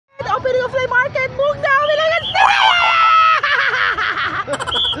Market, Mugna, Iligan!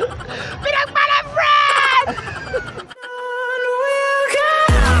 Pinagpala, friends!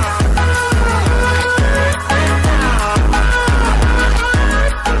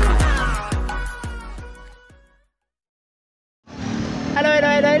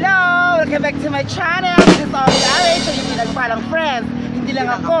 Hello! Welcome back to my channel. This is RH, yung pinagpalang friends. Hindi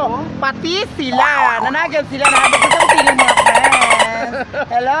lang ako, pati sila. Nanagam sila, nahadlok sa piling mga friends.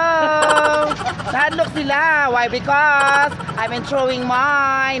 Hello! Nahadlok sila. Why? Because I've been throwing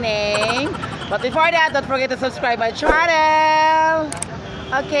my name. But before that, don't forget to subscribe my channel.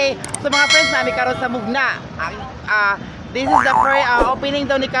 Okay, so mga friends namin karon sa Mugna. This is the first opening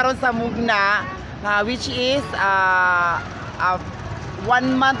daw ni karon sa Mugna, which is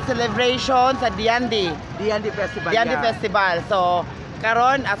 1-month celebration sa Diandi Festival. Diandi Festival. So,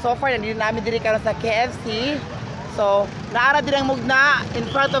 karon so far nandito namin diri karon sa KFC. So, naara din ang Mugna in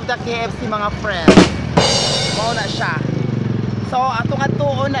front of the KFC mga friends. Mao na siya. So, atong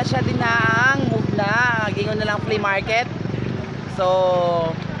atuon na siya din ang Mugna, gingon na lang flea market.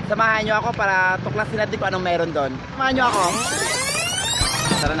 So, samahan niyo ako para tuklasin natin kung anong meron doon. Samahan niyo ako.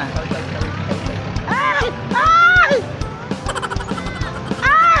 Tara na. Ay! Ay!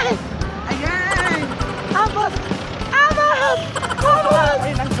 Ayan! Abot! Abot! Abot!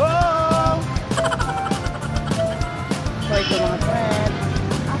 Ay, nanggo! So, ito mga friends.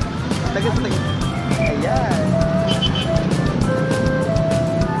 Tagas. Ayan!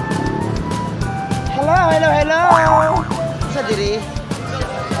 Hello! Sa diri?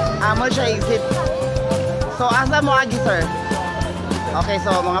 Amo siya exit. So, asa mo agi, sir? Okay,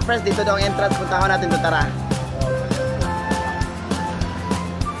 so mga friends, dito daw ang entrance. Puntahan natin doon, tara.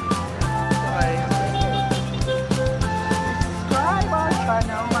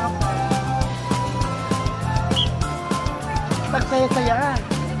 Saya-saya.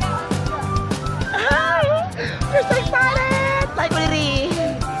 We're so excited! Like really.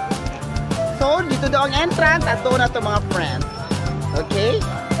 So, dito daw ang entrance at doon na ito mga friends. Okay?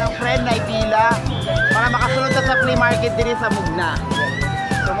 Ang friend na ipila para makasunod sa flea market din sa Mugna.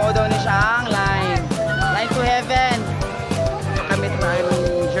 Sumuo daw niya siya ang line. Line to heaven. Kami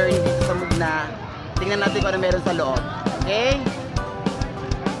tayong journey dito sa Mugna. Tingnan natin kung ano meron sa loob. Okay?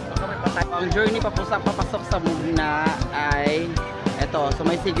 Ang journey papasok sa Mugna ay eto, so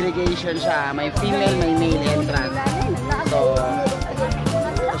may segregation siya, may female, may male entrance. So,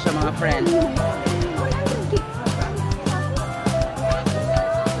 ito siya mga friends.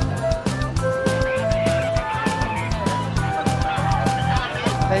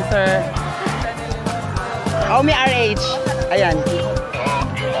 Okay, sir. Omi RH. Ayan.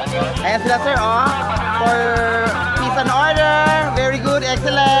 Ayan sila, sir, oh. For peace and order. Very good,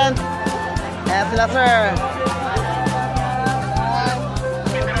 excellent. Ayan sila, sir.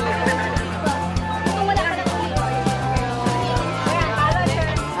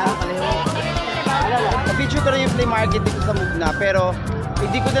 Na-picture ko na yung flea market dito sa Mugna, pero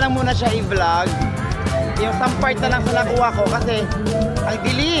hindi ko na lang muna siya i-vlog. Yung some part na lang sa nakuha ko kasi ang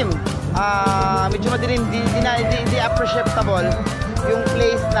dilim. Medyo madilim, hindi appreciable yung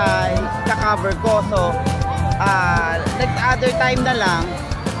place na ka-cover ko. So, next other time na lang,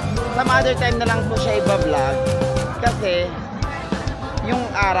 some other time na lang po siya i-vlog kasi yung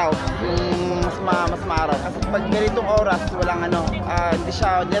araw, yung mas maaraw. Kasi pag ganitong oras, walang ano, hindi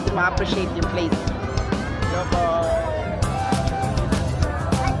natin ma-appreciate yung place.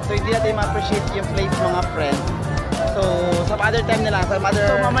 So, hindi natin ma-appreciate yung place mga friends. So, some other time na lang, some other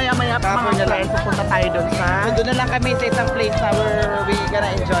so mamaya-maya mga friends, pupunta tayo doon sa... So, doon na lang kami sa isang place na where we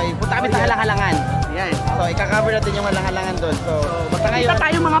gonna enjoy. Punta kami sa Halangan. Yes. So, ika-cover natin yung Halangan doon. So, basta ngayon... Kita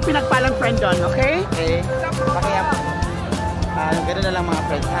tayo mga pinagpalang friend doon, okay? Okay. Pakiyap. Ganoon na lang mga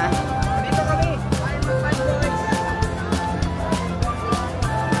friends, ha? Dito kami.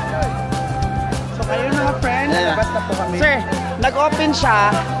 So, kayo mga friends, labas na po kami. Sir, nag-open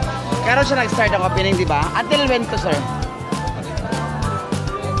siya. Karon siya nag-start ang opening, di ba? Until when to, sir?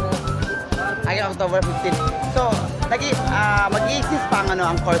 Ay, October 15. So, mag-i-exist pa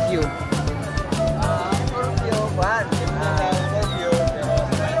ang curfew. Curfew, what? Curfew.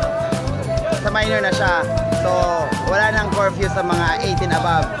 Sa minor na siya. So, wala nang curfew sa mga 18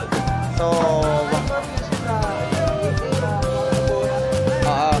 above. So,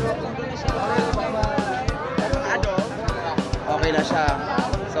 okay na siya.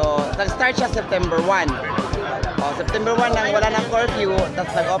 So, nag-start siya September 1. September 1 nang wala ng curfew,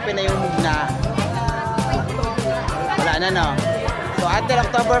 tapos nag-open na yung Mugna. Wala na, no? So, until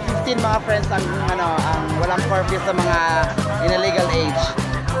October 15 mga friends, ang walang curfew sa mga in a legal age.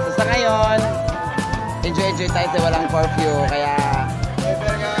 So, sa ngayon, enjoy tayo sa walang curfew, kaya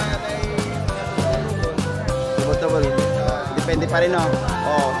comfortable. Depende pa rin, no?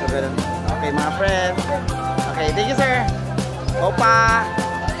 Oh, so ganun. Okay, mga friends. Okay, thank you, sir. Opa!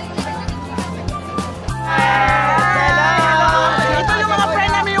 Hello! Ito yung mga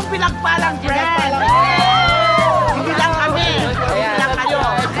friend namin, yung pinagpalang friend. Hindi lang kami. Hindi lang kayo.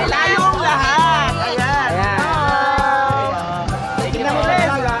 Tayong lahat. Ayan. Tingnan mo, friends.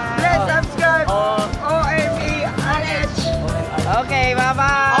 Please subscribe. OMERH. Okay,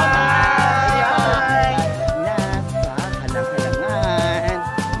 bye-bye! Bye. Nasa halang-halangan.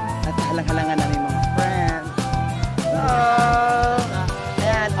 Nasa halang-halangan namin mga friends.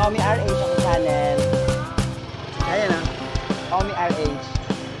 Ayan, Omi RH ang channel. Ayan na. Omi RH.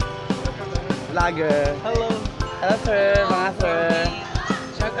 Vlogger. Hello. Hello sir, mga sir.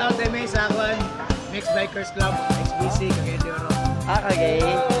 Shout out to me sa akin. Mixed Bikers Club, XBC, Cagayan de Oro. Okay.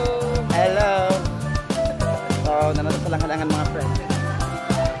 Hello. So, nanonood sa halang-halangan mga friends.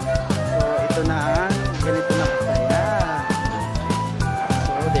 So, ito na ang ganito na kasaya.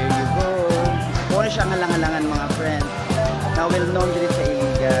 So, there you go. Kung siyang halang-halangan mga friends. Na well known din sa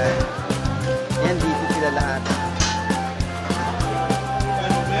Iligan. Ayan, dito sila lahat.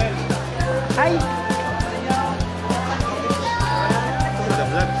 Ay!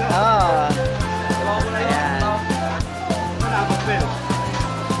 Oh. Ayan.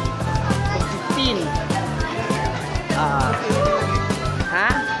 15. Ha?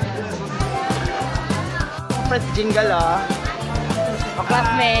 First jingle, oh. O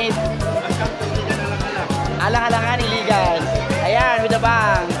classmates. Halang-halangan, Iligan. Ayan, with the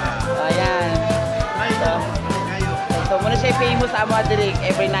bang. Ayan. So, muna siya famous sa mga dirig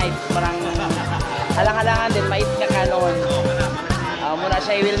every night. Marang halang-halangan din, mais nga kanon. Muna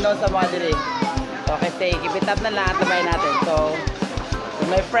siya well known sa mga dirig. So, kasi keep it up na lang at tabayin natin. So, with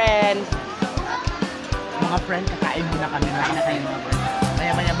my friend. Mga friend, kakain muna kami. Kakain na kayo mga friend.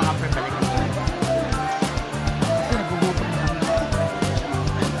 Maya-maya mga friend, balik kami. Kasi nagugutom na kami.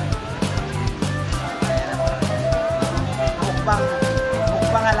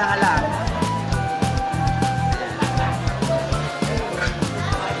 Mukbang halang-halang.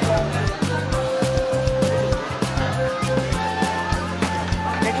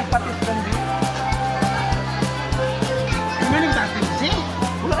 Kaya patis lang din. Ano yung patis eh?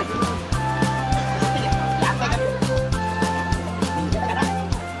 Wala.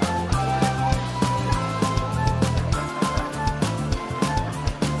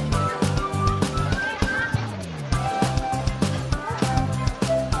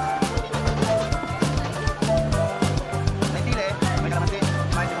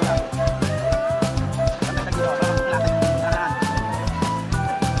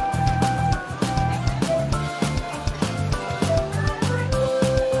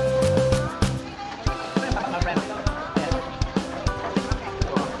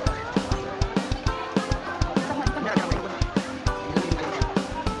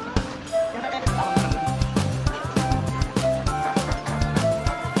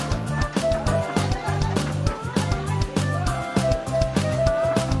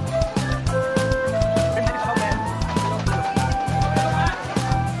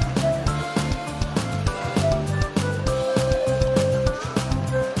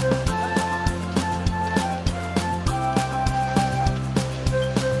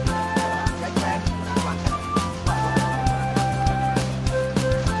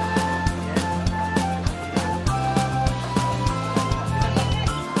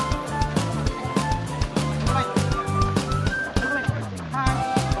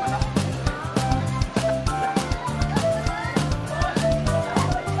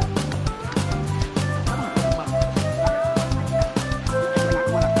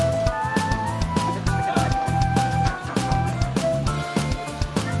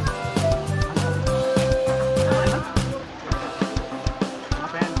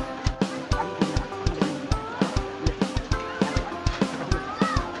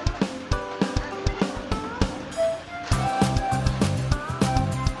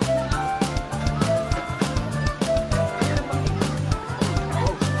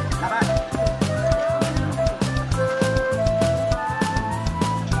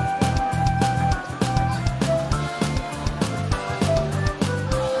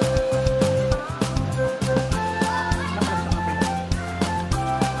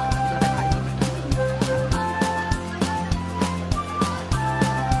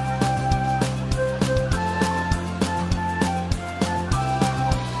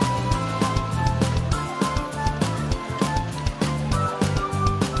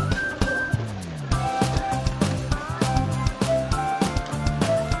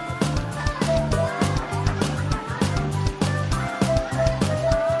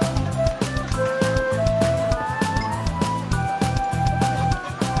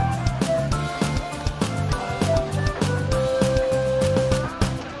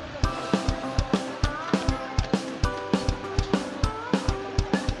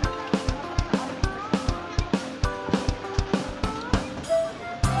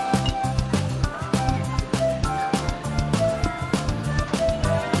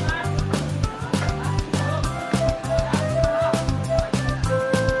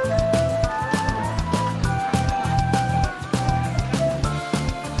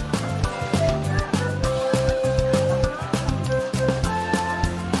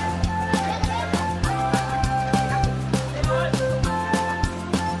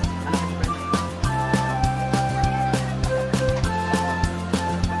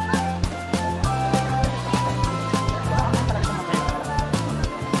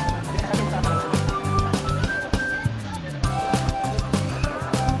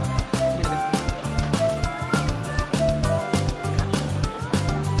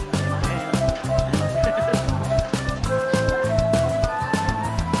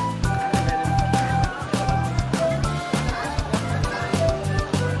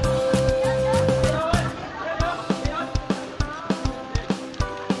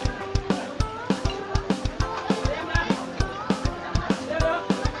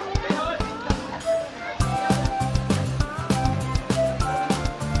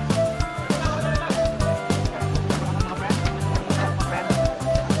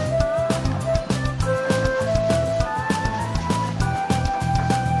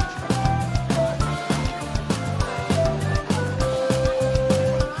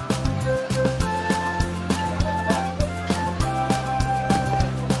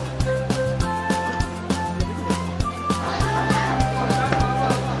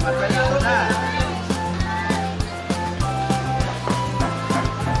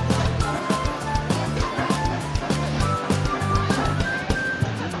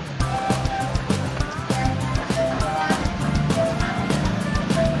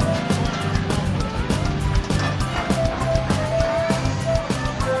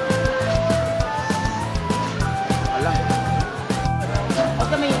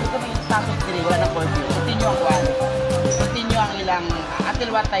 hanggang until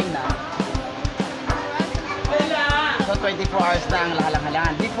what time na? So 24 hours na ang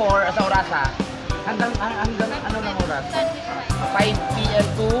Halang-Halangan. Before, sa orasa, hanggang ano ng oras? 5 PM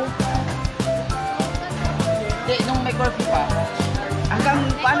to... Hindi, nung may curfew pa. Hanggang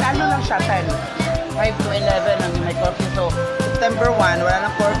ano lang siya, 10? 5 to 11 ang may curfew. So, September 1, wala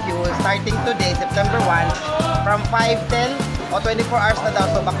nang curfew. Starting today, September 1, from 5 till o 24 hours na daw.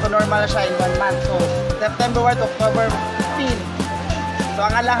 So, back to normal na siya in 1 month. So, September 1 to October 15. So,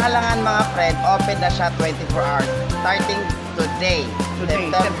 ang Halang-Halangan mga friend, open na siya 24 hours. Starting today,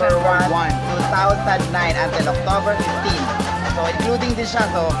 September 1, 2009 until October 15. So, including din siya.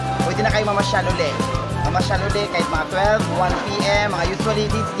 So, pwede na kayo mamasyal uli. Mamasyal uli kahit mga 12, 1 PM. Mga usually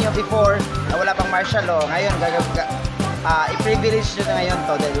dates niyo before na wala pang martial law. Ngayon, i-privilege nyo na ngayon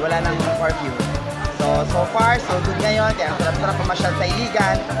to dahil wala nang curfew. So far, so good ngayon. Kaya ang sarap-sarap pamasyal sa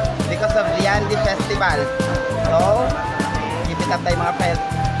Iligan because of the Andy Festival. So, keep it up tayo mga friends.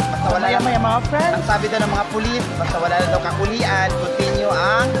 Basta wala lang mga friends. Ang sabi daw ng mga pulis, basta wala na daw kakulian, continue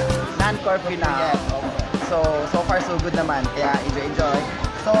ang non-curfew na. So far so good naman. Kaya enjoy.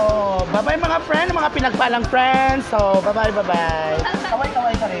 So, bye-bye mga friend, mga pinagpalang friends. So, bye-bye.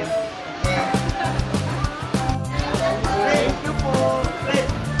 Kaway-kaway ka rin. Okay. Thank you po.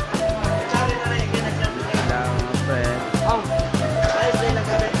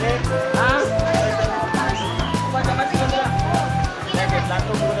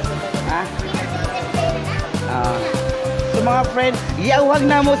 So mga friend, iawag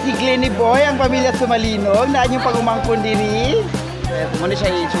na mo si Glenny Boy, ang pamilya Sumalinog, na yung pag-umangkon diri. Muna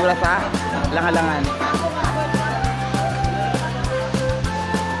siya itsura sa Halang-Halangan.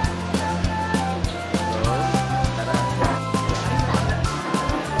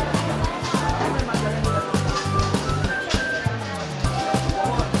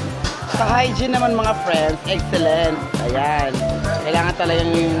 Sa hygiene naman mga friends, excellent. Ayan. Kailangan talagang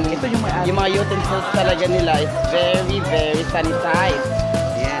yung mga utensils talaga nila is very, very sanitized.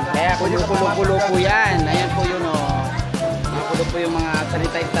 Ayan. Kaya kulo-kulo po yan. Ayan po yun o. Mga kulo po yung mga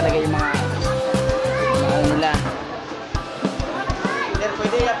sanitized talaga yung mga nila. Sir,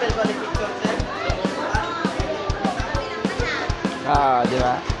 pwede i-appel ko yung picture, sir? Di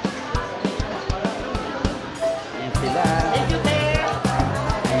ba? Ayan sila. Thank you, sir!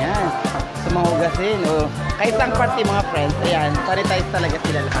 Ayan. Sumahugasin. Kahit ang party mga friends, ayan, sanitize talaga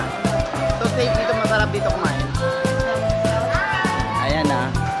sila lahat. So safe dito, masarap dito kumain. Ayan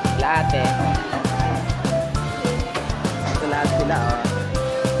na, lahat eh. Ito lahat sila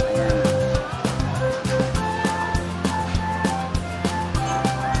Ayan.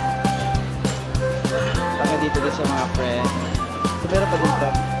 Saka dito din sa mga friends. So meron pa dito.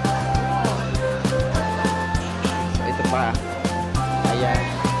 So ito pa. Ayan.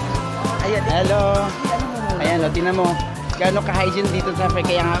 Hello. Ayan, tingnan mo. Gano'n ka-hygiene dito sa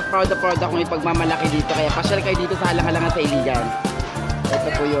Africa. Kaya nga, proud akong ipagmamalaki dito. Kaya pasyal kayo dito sa Halang-Halangan sa Iligan. Ito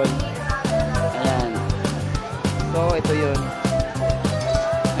po yun. Ayan. So, ito yun.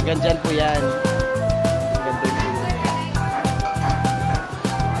 Hanggang dyan po yan. Hanggang doon po yun.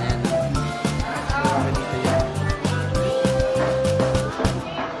 Ayan. So, hanggang dito yun.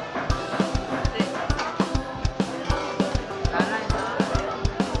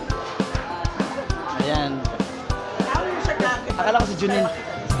 Ayan. Akala ko si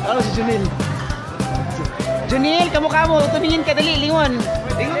Junil. Junil, kamukha mo. Tumingin ka, dali, lingon.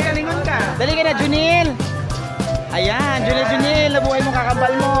 Lingon ka. Dali ka na, Junil.